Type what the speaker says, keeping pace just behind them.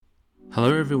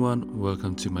Hello everyone,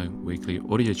 welcome to my weekly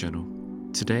audio journal.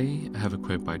 Today I have a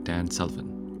quote by Dan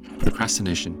Sullivan.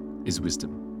 Procrastination is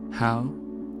wisdom. How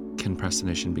can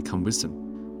procrastination become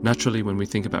wisdom? Naturally, when we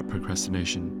think about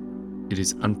procrastination, it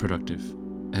is unproductive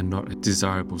and not a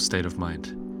desirable state of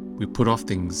mind. We put off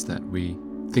things that we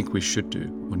think we should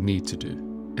do or need to do,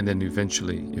 and then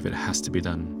eventually, if it has to be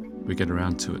done, we get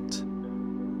around to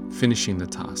it, finishing the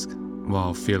task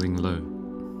while feeling low.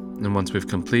 And once we've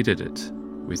completed it,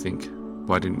 we think,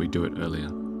 why didn't we do it earlier?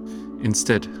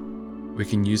 Instead, we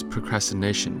can use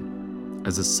procrastination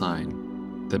as a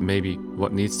sign that maybe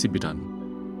what needs to be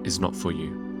done is not for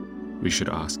you. We should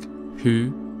ask,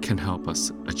 who can help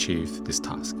us achieve this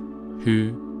task?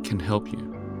 Who can help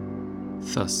you?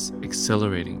 Thus,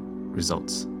 accelerating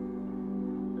results.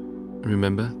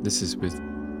 Remember, this is with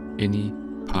any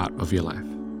part of your life.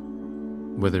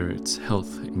 Whether it's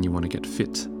health and you want to get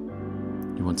fit,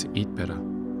 you want to eat better,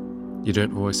 you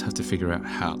don't always have to figure out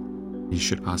how. You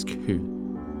should ask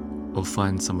who, or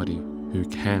find somebody who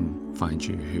can find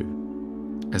you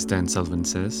who. As Dan Sullivan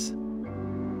says,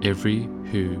 every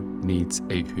who needs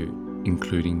a who,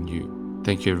 including you.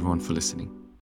 Thank you everyone for listening.